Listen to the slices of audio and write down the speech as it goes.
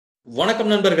வணக்கம்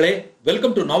நண்பர்களே,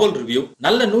 welcome to novel review.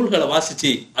 நல்ல நூல்களை வாசிச்சு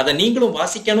அதை நீங்களும்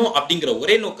வாசிக்கணும் அப்படிங்கிற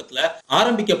ஒரே நோக்கத்துல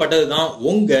ஆரம்பிக்கப்பட்டதுதான்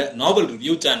உங்க நாவல்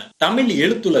ரிவ்யூ சேனல். தமிழ்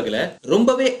எழுத்துலகில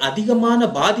ரொம்பவே அதிகமான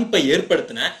பாதிப்பை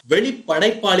ஏற்படுத்தின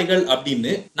வெளிப்படைப்பாளிகள்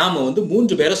அப்படின்னு நாம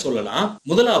 3 பேரை சொல்லலாம்.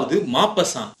 முதலாவது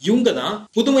மாப்பசான். இவங்க தான்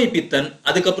புதுமை பித்தன்,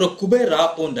 அதுக்கப்புறம் குபேரா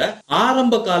போன்ற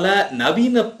ஆரம்ப கால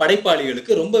நவீன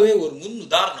படைப்பாளிகளுக்கு ரொம்பவே ஒரு முன்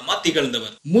உதாரணமா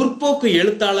திகழ்ந்தவர். முற்போக்கு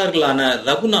எழுத்தாளர்களான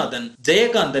ரகுநாதன்,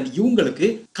 ஜெயகாந்தன் இவங்களுக்கு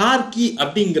கார்கி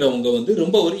அப்படிங்கிறவங்க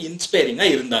ரொம்ப ஒரு இன்ஸ்பைரிங்கா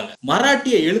இருந்தாங்க.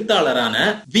 மராட்டிய எழுத்தாளரான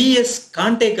V.S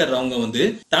Khandekar அவங்க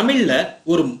தமிழ்ல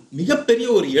ஒரு மிகப்பெரிய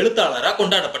ஒரு எழுத்தாளரா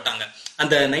கொண்டாடப்பட்டாங்க.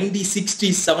 அந்த 90s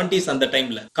 60s 70s அந்த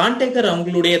டைம்ல காண்டேக்கர்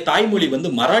அவங்களுடைய தாய்மொழி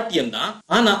மராட்டியம் தான்.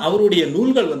 ஆனா அவருடைய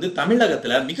நூல்கள்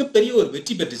தமிழகத்துல மிகப்பெரிய ஒரு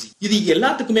வெற்றி பெற்றுச்சு. இது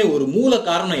எல்லாத்துக்குமே ஒரு மூல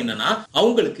காரணம் என்னன்னா,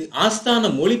 அவங்களுக்கு ஆஸ்தான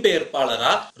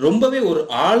மொழிபெயர்ப்பாளரா ரொம்பவே ஒரு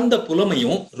ஆழ்ந்த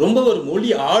புலமையும் ரொம்ப ஒரு மொழி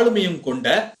ஆளுமையும் கொண்ட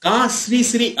கா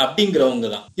ஸ்ரீ அப்படிங்கிறவங்க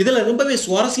தான். இதுல ரொம்பவே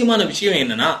சுவாரஸ்யமான விஷயம்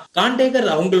என்னன்னா, காண்டேக்கர்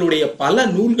அவங்களுடைய பல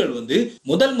நூல்கள்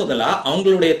முதலா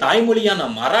அவங்களுடைய தாய்மொழியான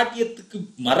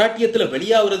மராட்டியத்துல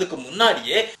வெளியாகிறதுக்கு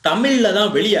முன்னாடியே தமிழ்ல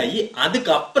தான் வெளியாகி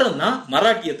அதுக்கு அப்புறம் தான்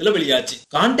மராட்டியத்துல வெளியாச்சு.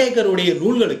 காண்டேக்கருடைய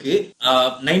நூல்களுக்கு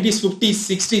 90s 50s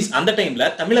 60s அந்த டைம்ல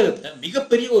தமிழகத்துல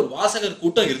மிகப்பெரிய ஒரு வாசகர்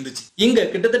கூட்டம் இருந்துச்சு. இங்க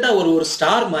கிட்டத்தட்ட ஒரு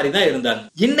ஸ்டார் மாதிரி தான் இருந்தாங்க.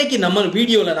 இன்னைக்கு நம்ம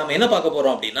வீடியோல நாம என்ன பார்க்க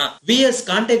போறோம் அப்படின்னா, V.S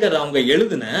Kandekar அவங்க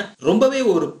எழுதின ரொம்பவே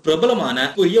ஒரு பிரபலமான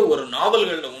ஒரு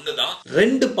நாவல்கள்ல ஒண்ணுதான்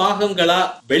 2 பாகங்களா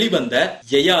வெளிவந்த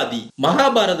யயாதி.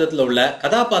 மகாபாரதத்துல உள்ள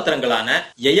கதாபாத்திரங்களான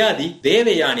யயாதி,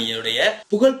 தேவயானியுடைய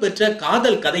புகழ்பெற்ற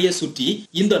காதல் கதையை சுற்றி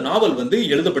இந்த நாவல்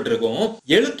எழுதப்பட்டிருக்கும்.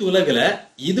 எழுத்து உலகில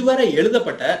இதுவரை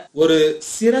எழுதப்பட்ட ஒரு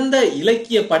சிறந்த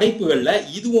இலக்கிய படைப்புகள்ல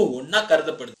இதுவும் ஒன்னா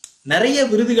கருதப்படுது. நிறைய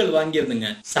விருதுகள் வாங்கியிருந்துங்க.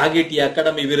 சாகித்ய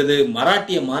அகாடமி விருது,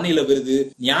 மராட்டிய மாநில விருது,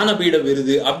 ஞானபீட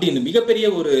விருது அப்படின்னு மிகப்பெரிய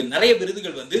ஒரு நிறைய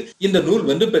விருதுகள் இந்த நூல்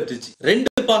பெற்றுச்சு.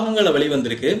 2 பாகங்களை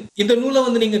வெளிவந்திருக்கு. இந்த நூலை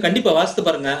நீங்க கண்டிப்பா வாசித்து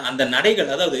பாருங்க. அந்த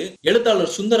நடைகள், அதாவது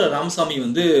எழுத்தாளர் சுந்தர ராமசாமி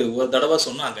ஒரு தடவை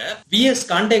சொன்னாங்க, V.S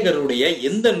Kandekar-உடைய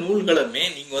எந்த நூல்களுமே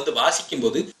நீங்க வாசிக்கும்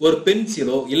போது ஒரு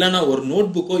பென்சிலோ இல்லனா ஒரு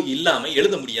நோட் புக்கோ இல்லாம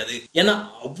எழுத முடியாது. ஏன்னா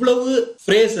அவ்வளவு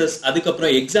பிரேசஸ்,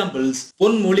 அதுக்கப்புறம் எக்ஸாம்பிள்ஸ்,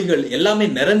 பொன்மொழிகள் எல்லாமே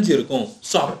நிறைஞ்சு இருக்கும்.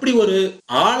 சோ அப்படி ஒரு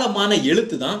ஆழமான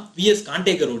எழுத்து தான் V.S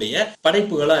Kandekar-உடைய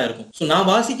படைப்புகளா இருக்கும். சோ நான்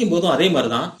வாசிக்கும் போதும் அதே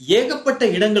மாதிரிதான் ஏகப்பட்ட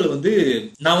இடங்கள்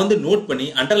நான் நோட் பண்ணி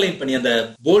அண்டர்லைன் பண்ணி அந்த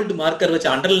போல்டு மார்க்கர் வச்சு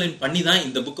அண்டர்லைன் பண்ணி தான்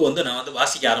இந்த புக்கை நான்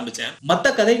வாசிக்க ஆரம்பிச்சேன். மத்த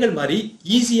கதைகள் மாதிரி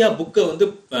ஈஸியா புக்கை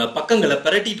பக்கங்களை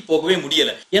பிரட்டிட்டு போகவே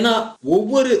முடியல. ஏன்னா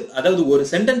அதாவது ஒரு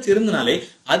சென்டென்ஸ் இருந்தனாலே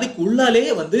அதுக்கு உள்ளாலே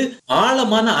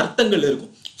ஆழமான அர்த்தங்கள்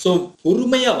இருக்கும். சோ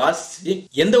பொறுமையா வாசிச்சு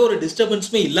எந்த ஒரு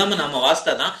டிஸ்டர்பன்ஸுமே இல்லாம நாம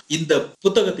வாசித்தாதான் இந்த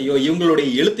புத்தகத்தையோ இவங்களுடைய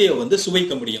எழுத்தையோ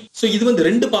சுவைக்க முடியும். சோ இது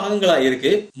 2 பாகங்களா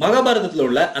இருக்கு. மகாபாரதத்துல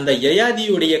உள்ள அந்த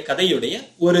யயாதியுடைய கதையுடைய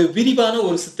ஒரு விரிவான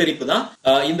ஒரு சித்தரிப்பு தான்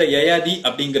இந்த யயாதி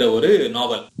அப்படிங்கிற ஒரு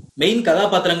நாவல். மெயின்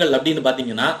கதாபாத்திரங்கள் அப்படின்னு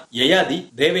பாத்தீங்கன்னா யயாதி,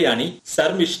 தேவயானி,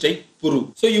 சர்மிஷ்டை, புரு.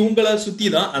 சோ இவங்களை சுத்தி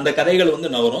தான் அந்த கதைகள்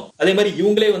நவரும். அதே மாதிரி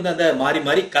இவங்களே அந்த மாறி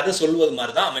மாறி கதை சொல்வது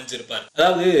மாதிரி தான் அமைஞ்சிருப்பார்.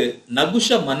 அதாவது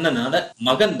நகுஷ மன்னனான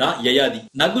மகன் தான் யயாதி.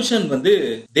 நகுஷன்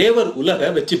தேவர் உலக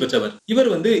வெற்றி பெற்றவர். இவர்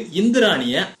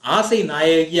இந்திராணிய ஆசை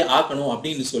நாயகிய ஆக்கணும்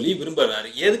அப்படின்னு சொல்லி விரும்புறாரு.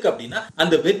 எதுக்கு அப்படின்னா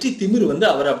அந்த வெற்றி திமிர்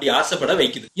அவர் அப்படி ஆசைப்பட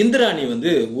வைக்குது. இந்திராணி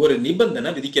ஒரு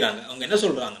நிபந்தனை விதிக்கிறாங்க. அவங்க என்ன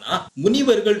சொல்றாங்கன்னா,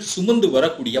 முனிவர்கள் சுமந்து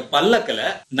வரக்கூடிய பல்லக்கல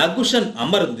நகுஷன்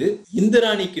அமர்ந்து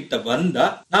இந்திராணி கிட்ட வந்தா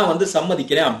நான்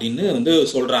சம்மதிக்கிறேன் அப்படின்னு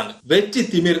சொல்றாங்க. வெற்றி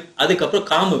திமிர், அதுக்கப்புறம்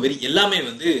காமவெறி எல்லாமே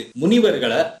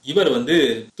முனிவர்களை இவர்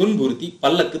துன்புறுத்தி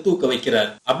பல்லக்கு தூக்க வைக்கிறார்.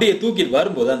 அப்படியே தூக்கிட்டு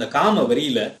வரும்போது அந்த காம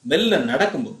வரியில மெல்ல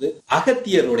நடக்கும்போது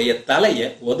அகத்தியருடைய தலைய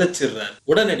உதைச்சிடுறார்.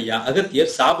 உடனடியா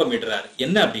அகத்தியர் சாபமிடுறார்.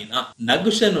 என்ன அப்படின்னா,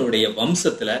 நகுஷனுடைய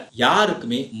வம்சத்துல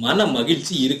யாருக்குமே மன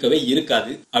மகிழ்ச்சி இருக்கவே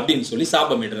இருக்காது அப்படின்னு சொல்லி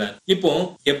சாபமிடுறார். இப்போ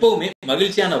எப்பவுமே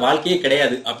மகிழ்ச்சியான வாழ்க்கையே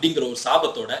கிடையாது அப்படிங்கிற ஒரு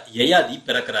சாபத்தோட யயாதி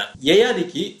பிறக்கிறார்.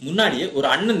 யயாதிக்கு முன்னாடியே ஒரு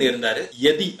அண்ணன் இருந்தாரு,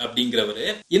 யதி அப்படிங்கிறவரு.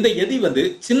 இந்த யதி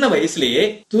சின்ன வயசுலயே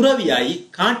துறவியாயி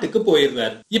காட்டுக்கு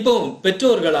போயிருந்தாரு. இப்போ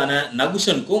பெற்றோர்களான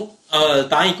நகுஷனுக்கும்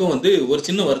தாய்க்கும் ஒரு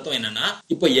சின்ன வருத்தம் என்னன்னா,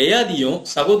 இப்போ யயாதியும்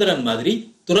சகோதரன் மாதிரி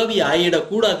துறவி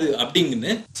ஆயிடக்கூடாது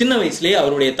அப்படின்னு சின்ன வயசுலயே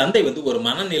அவருடைய தந்தை ஒரு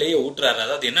மனநிலையை ஊட்டுறாரு.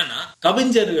 அதாவது என்னன்னா,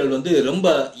 கவிஞர்கள் ரொம்ப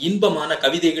இன்பமான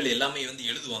கவிதைகள் எல்லாமே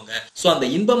எழுதுவாங்க. சோ அந்த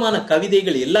இன்பமான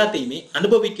கவிதைகள் எல்லாத்தையுமே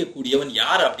அனுபவிக்க கூடியவன்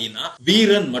யார் அப்படின்னா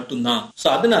வீரன் மட்டும்தான். சோ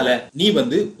அதனால நீ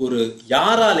ஒரு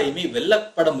யாராலையுமே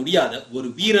வெல்லப்பட முடியாத ஒரு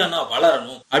வீரனா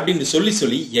வளரணும் அப்படின்னு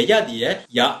சொல்லி யயாதிய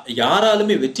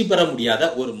யாராலுமே வெற்றி பெற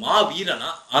முடியாத ஒரு மா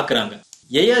வீரனா ஆக்குறாங்க.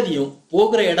 யயாதியும்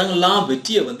போகிற இடங்கள்லாம்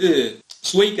வெற்றியை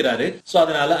சுவைக்கிறாரு. சோ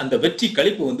அதனால அந்த வெற்றி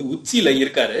களிப்பு வந்து உச்சியில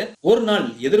இருக்காரு. ஒரு நாள்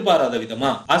எதிர்பாராத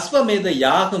விதமா அஸ்வமேத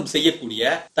யாகம்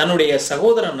செய்யக்கூடிய தன்னுடைய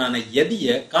சகோதரனான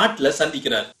யதிய காட்டுல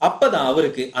சந்திக்கிறார். அப்பதான்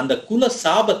அவருக்கு அந்த குல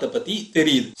சாபத்தை பத்தி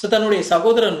தெரியுது. சோ தன்னுடைய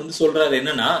சகோதரன் வந்து சொல்றாரு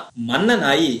என்னன்னா,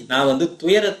 மன்னனாயி நான் வந்து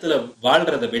துயரத்துல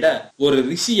வாழ்றதை விட ஒரு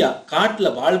ரிஷியா காட்டுல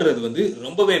வாழ்றது வந்து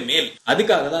ரொம்பவே மேல்.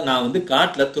 அதுக்காக தான் நான் வந்து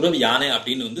காட்டுல துறவி யானை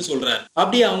அப்படின்னு வந்து சொல்றாரு.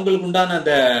 அப்படியே அவங்களுக்கு உண்டான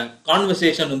அந்த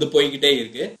கான்வர்சேஷன் வந்து போய்கிட்டே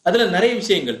இருக்கு. அதுல நிறைய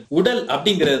விஷயங்கள், உடல்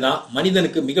அப்படிங்கிறது தான்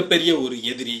மனிதனுக்கு மிகப்பெரிய ஒரு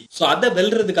எதிரி. சோ அதை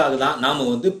வெல்றதுக்காக தான் நாம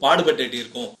வந்து பாடுபட்டு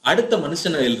இருக்கோம். அடுத்த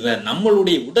மனுஷனை வெல்ற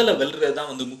நம்மளுடைய உடலை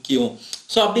வெல்றதுதான் வந்து முக்கியம்.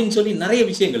 சோ அப்படின்னு சொல்லி நிறைய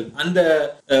விஷயங்கள் அந்த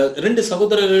ரெண்டு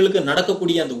சகோதரர்களுக்கு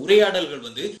நடக்கக்கூடிய அந்த உரையாடல்கள்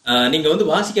வந்து நீங்க வந்து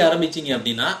வாசிக்க ஆரம்பிச்சீங்க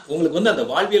அப்படின்னா உங்களுக்கு வந்து அந்த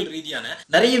வாழ்வியல் ரீதியான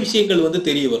நிறைய விஷயங்கள் வந்து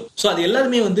தெரிய வரும். சோ அது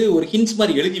எல்லாருமே வந்து ஒரு ஹிண்ட்ஸ்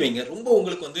மாதிரி எழுதி வைங்க, ரொம்ப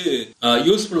உங்களுக்கு வந்து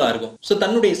யூஸ்ஃபுல்லா இருக்கும். சோ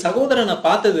தன்னுடைய சகோதரனை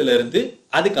பார்த்ததுல இருந்து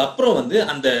அதுக்கப்புறம் வந்து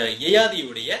அந்த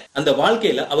யயாதியுடைய அந்த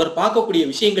வாழ்க்கையில அவர் பார்க்கக்கூடிய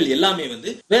விஷயங்கள் எல்லாமே வந்து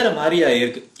வேற மாதிரியா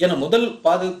இருக்கு. ஏன்னா முதல்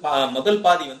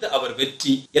பாதி வந்து அவர்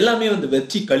வெற்றி, எல்லாமே வந்து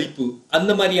வெற்றி களிப்பு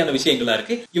அந்த மாதிரியான விஷயங்களா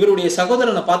இருக்கு. இவருடைய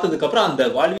சகோதரனை பார்த்ததுக்கு அப்புறம் அந்த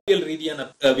வாழ்வியல் ரீதியான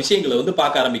விஷயங்களை வந்து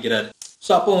பார்க்க ஆரம்பிக்கிறாரு.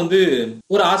 சோ அப்போ வந்து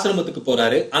ஒரு ஆசிரமத்துக்கு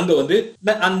போறாரு. அங்க வந்து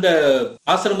அந்த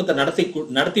ஆசிரமத்தை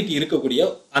நடத்திட்டு இருக்கக்கூடிய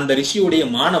அந்த ரிஷியுடைய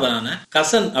மாணவனான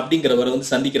கசன் அப்படிங்கிறவரை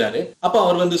வந்து சந்திக்கிறாரு. அப்ப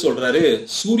அவர் வந்து சொல்றாரு,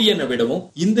 சூரியனை விடவும்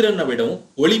இந்திரனை விடவும்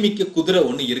ஒளிமிக்க குதிரை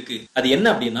ஒண்ணு இருக்கு, அது என்ன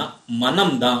அப்படின்னா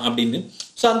மனம் தான் அப்படின்னு.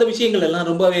 சோ அந்த விஷயங்கள் எல்லாம்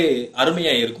ரொம்பவே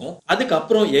அருமையா இருக்கும்.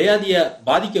 அதுக்கப்புறம் யயாதிய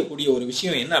பாதிக்கக்கூடிய ஒரு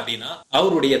விஷயம் என்ன அப்படின்னா,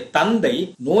 அவருடைய தந்தை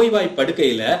நோய்வாய்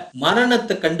படுக்கையில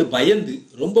மரணத்தை கண்டு பயந்து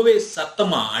ரொம்பவே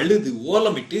சத்தமா அழுது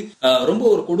ஓலமிட்டு ரொம்ப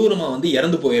ஒரு கொடூரமா வந்து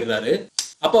இறந்து போயிடுறாரு.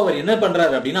 அப்ப அவர் என்ன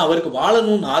பண்றாரு அப்படின்னா, அவருக்கு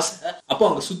வாழணும்னு ஆசை. அப்ப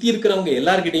அவங்க சுத்தி இருக்கிறவங்க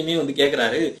எல்லார்கிட்டயுமே வந்து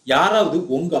கேக்குறாரு, யாராவது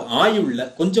உங்க ஆயுள்ல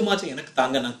கொஞ்சமாச்சும் எனக்கு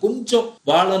தாங்க, நான் கொஞ்சம்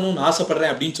வாழணும்னு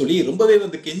ஆசைப்படுறேன் அப்படின்னு சொல்லி ரொம்பவே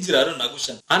வந்து கெஞ்சுறாரு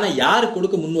நகுஷன். ஆனா யாரு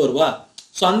கொடுக்க முன் வருவா?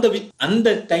 சோ அந்த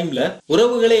டைம்ல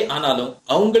உறவுகளே ஆனாலும்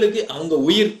அவங்களுக்கு அவங்க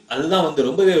உயிர் அதுதான் வந்து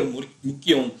ரொம்பவே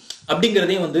முக்கியம்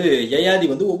அப்படிங்கறதையும் வந்து யயாதி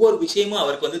வந்து ஒவ்வொரு விஷயமும்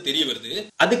அவருக்கு வந்து தெரிய வருது.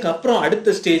 அதுக்கப்புறம்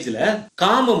அடுத்த ஸ்டேஜ்ல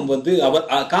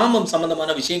காமம்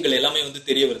சம்பந்தமான விஷயங்கள் எல்லாமே வந்து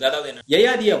தெரிய வருது. அதாவது என்ன,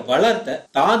 யயாதிய வளர்த்த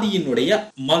தாதியினுடைய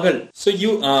மகள்.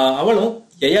 அவளும்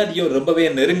யயாதியும் ரொம்பவே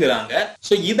நெருங்குறாங்க.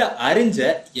 சோ இத அறிஞ்ச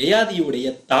யயாதியுடைய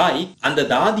தாய் அந்த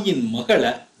தாதியின்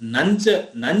மகளை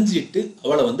நஞ்சிட்டு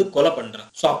அவளை வந்து கொலை பண்றான்.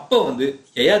 சோ அப்ப வந்து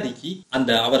யயாதிக்கு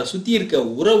அந்த அவரை சுத்தி இருக்க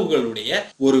உறவுகளுடைய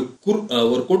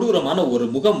ஒரு கொடூரமான ஒரு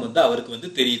முகம் வந்து அவருக்கு வந்து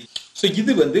தெரியுது. சோ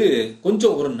இது வந்து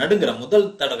கொஞ்சம் ஒரு நடுங்குற முதல்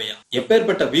தடவையா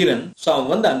எப்பேற்பட்ட வீரன். சோ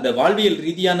அவன் வந்து அந்த வாழ்வியல்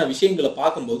ரீதியான விஷயங்களை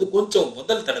பார்க்கும்போது கொஞ்சம்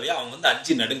முதல் தடவையா அவன் வந்து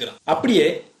அஞ்சு நடுங்குறான். அப்படியே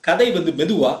கதை வந்து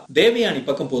மெதுவா தேவயானி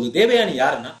பக்கம் போகுது. தேவயானி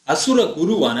யாருன்னா அசுர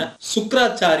குருவான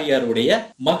சுக்ராச்சாரியாருடைய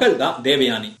மகள் தான்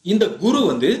தேவயானி. இந்த குரு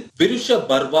வந்து விருஷ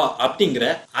பர்வா அப்படிங்கிற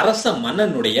அரச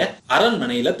மன்னனுடைய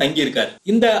அரண்மனையில தங்கி இருக்காரு.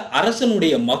 இந்த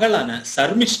அரசனுடைய மகளான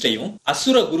சர்மிஷ்டையும்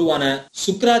அசுர குருவான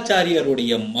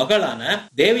சுக்ராச்சாரியருடைய மகளான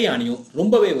தேவயானியும்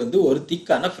ரொம்பவே வந்து ஒரு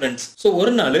திக்கான ஃப்ரெண்ட்ஸ். சோ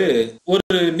ஒரு நாள்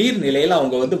ஒரு நீர்நிலையில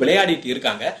அவங்க வந்து விளையாடிட்டு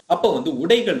இருக்காங்க. அப்ப வந்து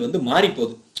உடைகள் வந்து மாறி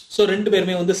போகுது. சோ ரெண்டு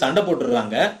பேருமே வந்து சண்டை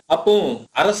போட்டுறாங்க. அப்போ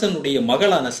அரசனுடைய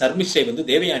மகளான சர்மிஷ்டை வந்து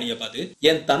தேவயானியை பார்த்து,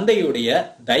 என் தந்தையுடைய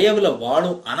தயவுல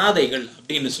வாழும் அனாதைகள்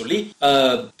அப்படின்னு சொல்லி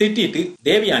திட்டிட்டு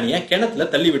தேவயானிய கிணத்துல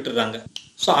தள்ளி விட்டுறாங்க.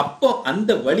 சோ அப்போ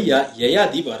அந்த வழியா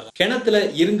யயாதி வர்ற கிணத்துல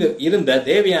இருந்த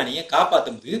தேவயானிய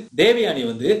காப்பாத்தும்போது தேவயானி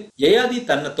வந்து யயாதி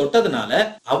தன்னை தொட்டதுனால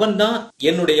அவன் தான்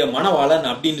என்னுடைய மணவாளன்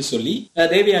அப்படின்னு சொல்லி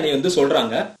தேவயானி வந்து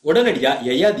சொல்றாங்க. உடனடியா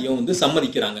யயாதியும் வந்து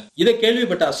சம்மதிக்கிறாங்க. இதை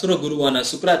கேள்விப்பட்ட அசுர குருவான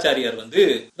சுக்ராச்சாரியார் வந்து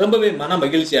ரொம்பவே மன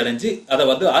மகிழ்ச்சி அடைஞ்சு அதை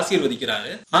வந்து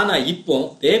ஆசீர்வதிக்கிறாரு. ஆனா இப்போ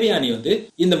தேவயானி வந்து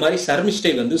இந்த மாதிரி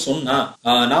சர்மிஷ்டை வந்து சொன்னா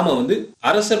நாம வந்து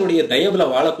அரசருடைய தயவுல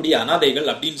வாழக்கூடிய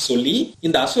அனாதைகள் அப்படின்னு சொல்லி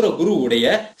இந்த அசுர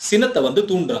குருவுடைய சினத்தை வந்து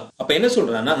தூண்டுறான். அப்ப என்ன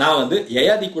சொல்றான்னா, நான் வந்து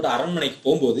யயாதி கூட அரண்மனைக்கு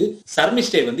போகும்போது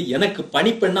சர்மிஷ்டை வந்து எனக்கு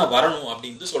பணிப்பெண்ணா வரணும்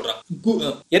அப்படின்னு சொல்றான்.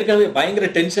 ஏற்கனவே பயங்கர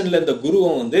டென்ஷன்ல இந்த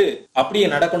குருவும் வந்து அப்படியே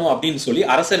நடக்கணும் அப்படின்னு சொல்லி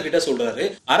அரசர்கிட்ட சொல்றாரு.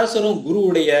 அரசரும்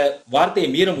குருவுடைய வார்த்தையை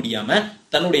மீற முடியாம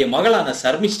தன்னுடைய மகளான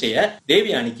சர்மிஷ்டைய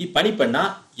தேவயானிக்கு பணிப்பெண்ணா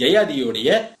யயாதியுடைய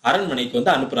அரண்மனைக்கு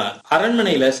வந்து அனுப்புறாரு.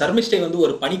 அரண்மனையில சர்மிஷ்டை வந்து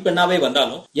ஒரு பணிப்பெண்ணாவே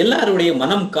வந்தாலும் எல்லாருடைய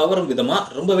மனம் கவரும் விதமா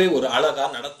ரொம்பவே ஒரு அழகா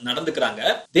நடந்துக்கிறாங்க.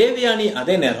 தேவயானி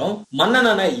அதே நேரம்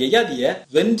மன்னனான யயாதிய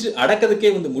வென்று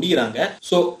அடக்கிறதுக்கே வந்து முடிகிறாங்க.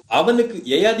 சோ அவனுக்கு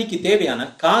யயாதிக்கு தேவையான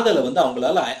காதலை வந்து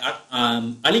அவங்களால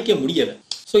அழிக்க முடியல.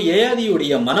 சோ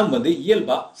யயாதியுடைய மனம் வந்து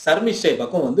இயல்பா சர்மிஷ்டை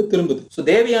பக்கம் வந்து திரும்புது. சோ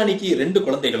தேவயானிக்கு 2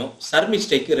 குழந்தைகளும்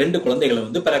சர்மிஷ்டைக்கு 2 குழந்தைகளும்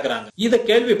வந்து பிறக்கிறாங்க. இத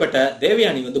கேள்விப்பட்ட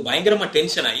தேவயானி வந்து பயங்கரமா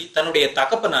டென்ஷன் ஆகி தன்னுடைய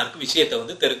தகப்பனாருக்கு விஷயத்தை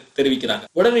வந்து தெரிவிக்கிறாங்க.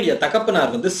 உடனடியா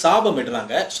தகப்பனார் வந்து சாபம்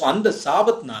இடுறாங்க. சோ அந்த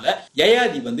சாபத்தினால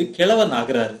யயாதி வந்து கிழவன்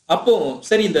ஆகுறாரு. அப்போ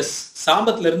சரி இந்த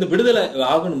சாபத்துல இருந்து விடுதலை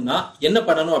ஆகணும்னா என்ன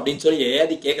பண்ணணும் அப்படின்னு சொல்லி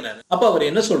யயாதி கேக்குறாரு. அப்ப அவர்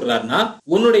என்ன சொல்றாருன்னா,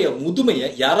 உன்னுடைய முதுமையை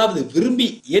யாராவது விரும்பி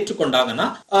ஏற்றுக்கொண்டாங்கன்னா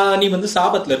நீ வந்து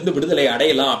சாபத்துல இருந்து விடுதலை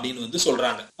அடையலாம் அப்படின்னு வந்து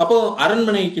சொல்றாங்க. அப்போ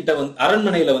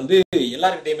அரண்மனையில வந்து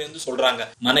எல்லார்கிட்டயுமே வந்து சொல்றாங்க,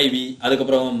 மனைவி,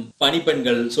 அதுக்கப்புறம்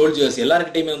பணிப்பெண்கள், சோல்ஜர்ஸ்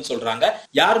எல்லார்கிட்டயுமே வந்து சொல்றாங்க.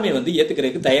 யாருமே வந்து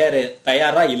ஏத்துக்கிறதுக்கு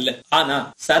தயாரா இல்ல. ஆனா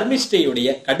சர்மிஷ்டையுடைய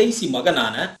கடைசி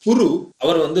மகனான புரு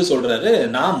அவர் வந்து சொல்றாரு,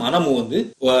 நான் மனமும் வந்து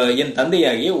என்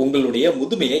தந்தையாகிய உங்களுடைய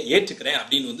முதுமையை ஏற்றுக்கிறேன்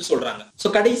அப்படின்னு வந்து சொல்றாங்க. சோ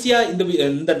கடைசியா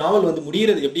இந்த நாவல் வந்து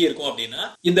முடியறது எப்படி இருக்கும் அப்படின்னா,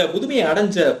 இந்த முதுமையை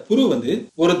அடைஞ்ச புரு வந்து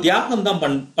ஒரு தியாகம் தான்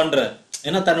பண்றாரு.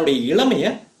 ஏன்னா தன்னுடைய இளமைய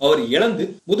அவர் இழந்து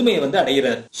முதுமையை வந்து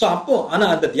அடைகிறார். சோ அப்போ ஆனா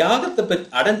அந்த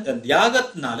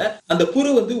தியாகத்தினால அந்த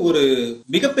புரு வந்து ஒரு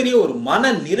மிகப்பெரிய ஒரு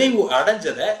மன நிறைவு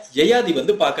அடைஞ்சதை யயாதி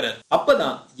வந்து பாக்குறாரு.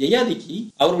 அப்பதான் யயாதிக்கு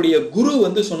அவருடைய குரு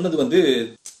வந்து சொன்னது வந்து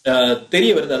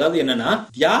தெரிய வருது. அதாவது என்னன்னா,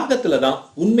 தியாகத்துலதான்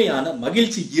உண்மையான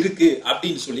மகிழ்ச்சி இருக்கு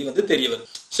அப்படின்னு சொல்லி வந்து தெரிய வருது.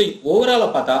 சோ ஓவரால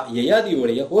பார்த்தா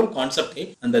யயாதியோடைய ஹோல் கான்செப்டே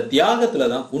அந்த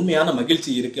தியாகத்துலதான் உண்மையான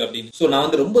மகிழ்ச்சி இருக்கு அப்படின்னு. சோ நான்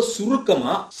வந்து ரொம்ப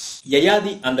சுருக்கமா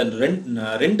யயாதி அந்த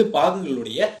 2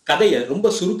 பாகங்களுடைய கதையை ரொம்ப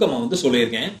சுருக்கமா வந்து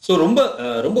சொல்லியிருக்கேன். சோ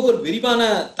ரொம்ப ஒரு விரிவான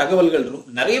தகவல்கள்,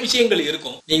 நிறைய விஷயங்கள்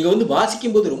இருக்கும். நீங்க வந்து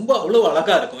வாசிக்கும் போது ரொம்ப அவ்வளவு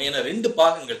அழகா இருக்கும். ஏன்னா 2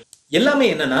 பாகங்கள் எல்லாமே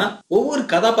என்னன்னா, ஒவ்வொரு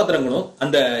கதாபாத்திரங்களும்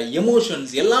அந்த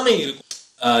எமோஷன்ஸ் எல்லாமே இருக்கும்.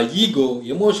 ஈகோ,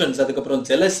 எமோஷன்ஸ், அதுக்கப்புறம்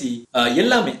ஜெலசி,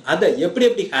 எல்லாமே அதை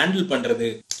எப்படி ஹேண்டில் பண்றது,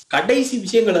 கடைசி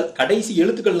விஷயங்களை, கடைசி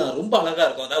எழுத்துக்கள்லாம் ரொம்ப அழகா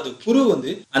இருக்கும். அதாவது புரு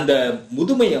வந்து அந்த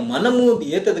முதுமைய மனமும்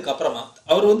ஏத்ததுக்கு அப்புறமா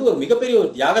அவர் வந்து ஒரு மிகப்பெரிய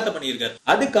ஒரு தியாகத்தை பண்ணியிருக்காரு.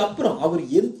 அதுக்கப்புறம் அவர்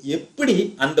எப்படி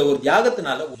அந்த ஒரு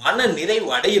தியாகத்தினால மன நிறைவு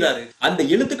அடைகிறாரு, அந்த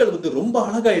எழுத்துக்கள் வந்து ரொம்ப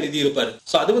அழகா எழுதி இருப்பாரு.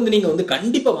 சோ அது வந்து நீங்க வந்து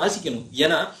கண்டிப்பா வாசிக்கணும்.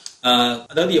 ஏன்னா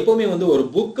அதாவது எப்பவுமே வந்து ஒரு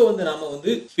புக்கை வந்து நாம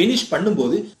வந்து பினிஷ்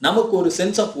பண்ணும்போது நமக்கு ஒரு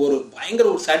சென்ஸ் ஆஃப் ஒரு பயங்கர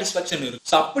ஒரு சாட்டிஸ்பாக்சன் இருக்கும்.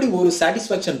 சோ அப்படி ஒரு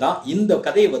சாட்டிஸ்பாக்சன் தான் இந்த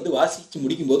கதையை வந்து வாசிச்சு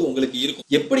முடிக்கும் போது உங்களுக்கு இருக்கும்.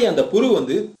 எப்படி அந்த புரு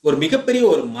வந்து ஒரு மிகப்பெரிய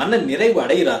ஒரு மன நிறைவு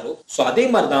அடைகிறாரோ, சோ அதே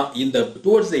மாதிரிதான் இந்த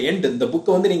டுவர்ட்ஸ் தி எண்ட் இந்த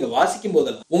புக்கை வந்து நீங்க வாசிக்கும்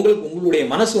போதெல்லாம் உங்களுடைய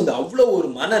மனசு வந்து அவ்வளவு ஒரு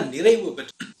மன நிறைவு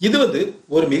பெற்று, இது வந்து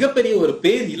ஒரு மிகப்பெரிய ஒரு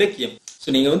பேர் இலக்கியம்.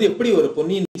 சோ நீங்க வந்து எப்படி ஒரு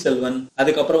பொன்னியின் செல்வன்,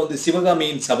 அதுக்கப்புறம் வந்து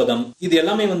சிவகாமியின் சபதம், இது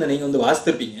எல்லாமே வந்து நீங்க வந்து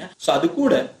வாசித்திருப்பீங்க. சோ அது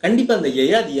கூட கண்டிப்பா அந்த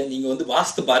யயாதியை நீங்க வந்து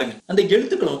வாசித்து பாருங்க. அந்த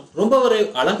எழுத்துக்களும் ரொம்ப ஒரு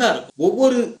அழகா இருக்கும்.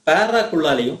 ஒவ்வொரு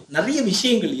பேராக்குள்ளாலையும் நிறைய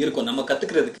விஷயங்கள் இருக்கும் நம்ம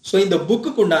கத்துக்கிறதுக்கு. சோ இந்த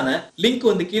புக்கு உண்டான லிங்க்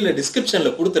வந்து கீழே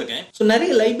டிஸ்கிரிப்ஷன்ல கொடுத்திருக்கேன். சோ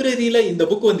நிறைய லைப்ரரியில இந்த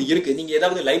புக் வந்து இருக்கு. நீங்க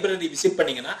ஏதாவது லைப்ரரி விசிட்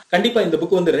பண்ணீங்கன்னா கண்டிப்பா இந்த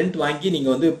புக் வந்து ரெண்ட் வாங்கி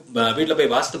நீங்க வந்து வீட்டுல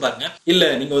போய் வாசித்து பாருங்க.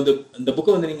 இல்ல நீங்க வந்து இந்த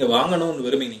புக்கை வந்து நீங்க வாங்கணும்னு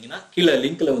விரும்புனீங்கன்னா கீழே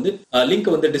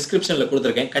லிங்க் வந்து டிஸ்கிரிப்ஷன்ல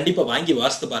கொடுத்திருக்கேன். கண்டிப்பா வாங்கி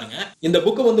வாசித்து பாருங்க. இந்த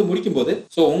புக்கை வந்து முடிக்கும் போது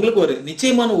உங்களுக்கு ஒரு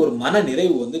நிச்சயமான ஒரு மன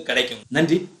நிறைவு வந்து கிடைக்கும்.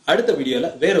 நன்றி. அடுத்த வீடியோல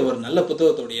வேற ஒரு நல்ல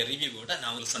புத்தகத்தோடைய ரிவ்யூவோட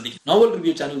நான் உங்களை சந்திக்கிறேன். நாவல்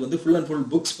ரிவ்யூ சேனல் வந்து ஃபுல் அண்ட் ஃபுல்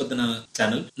புக்ஸ் பத்தின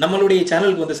சேனல். நம்மளுடைய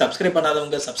சேனலுக்கு வந்து சப்ஸ்கிரைப்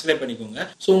பண்ணாதவங்க சப்ஸ்கிரைப் பண்ணிக்கோங்க.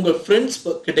 சோ உங்க ஃப்ரெண்ட்ஸ்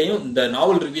கிட்டையும் இந்த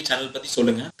நாவல் ரிவ்யூ சேனல் பத்தி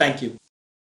சொல்லுங்க. தேங்க்யூ.